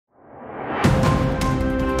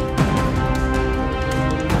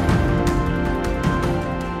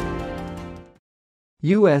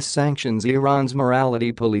US sanctions Iran's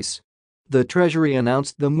morality police. The Treasury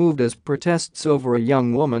announced the move as protests over a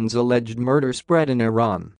young woman's alleged murder spread in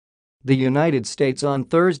Iran. The United States on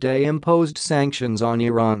Thursday imposed sanctions on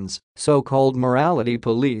Iran's so-called morality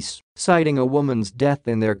police, citing a woman's death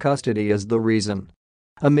in their custody as the reason.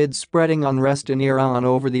 Amid spreading unrest in Iran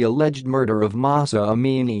over the alleged murder of Mahsa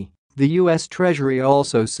Amini, the US Treasury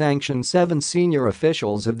also sanctioned 7 senior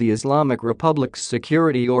officials of the Islamic Republic's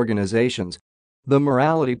security organizations. The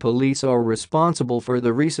morality police are responsible for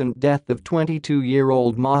the recent death of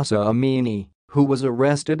 22-year-old Mahsa Amini, who was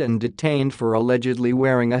arrested and detained for allegedly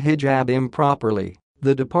wearing a hijab improperly,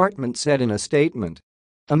 the department said in a statement.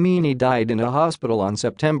 Amini died in a hospital on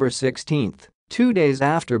September 16, 2 days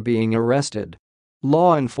after being arrested.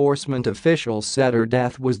 Law enforcement officials said her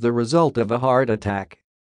death was the result of a heart attack.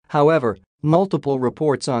 However, multiple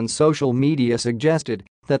reports on social media suggested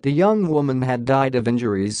that the young woman had died of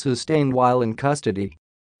injuries sustained while in custody.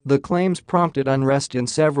 The claims prompted unrest in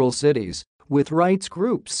several cities, with rights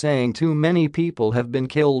groups saying too many people have been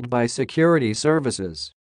killed by security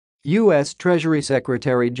services. US Treasury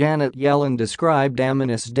Secretary Janet Yellen described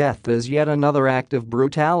Amini's death as yet another act of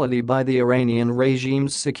brutality by the Iranian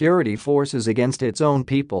regime's security forces against its own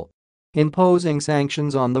people. Imposing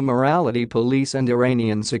sanctions on the morality police and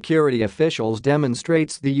Iranian security officials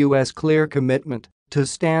demonstrates the US' clear commitment to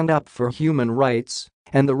stand up for human rights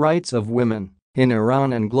and the rights of women in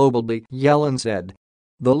Iran and globally, Yellen said.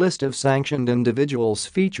 The list of sanctioned individuals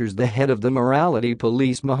features the head of the morality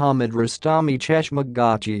police Mohammad Rostami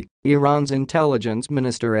Cheshmagachi, Iran's intelligence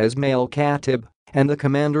minister Esmail Khatib, and the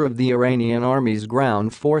commander of the Iranian army's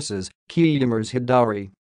ground forces, Qiyamers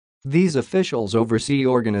Hidari. These officials oversee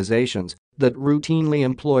organizations that routinely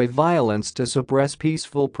employ violence to suppress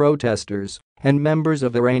peaceful protesters and members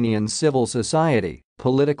of Iranian civil society,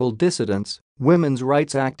 political dissidents, women's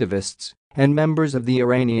rights activists, and members of the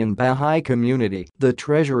Iranian Baha'i community, the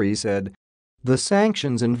Treasury said. The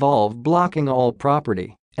sanctions involve blocking all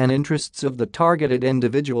property and interests of the targeted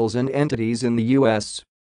individuals and entities in the US.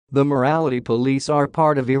 The morality police are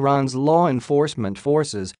part of Iran's law enforcement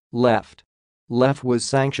forces, LEF. LEF was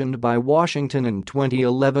sanctioned by Washington in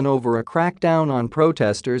 2011 over a crackdown on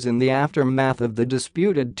protesters in the aftermath of the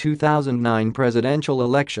disputed 2009 presidential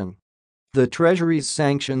election. The Treasury's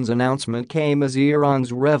sanctions announcement came as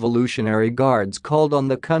Iran's Revolutionary Guards called on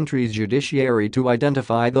the country's judiciary to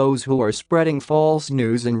identify those who are spreading false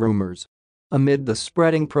news and rumors. Amid the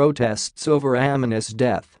spreading protests over Amini's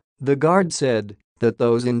death, the Guard said that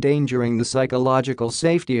those endangering the psychological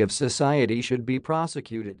safety of society should be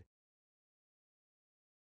prosecuted.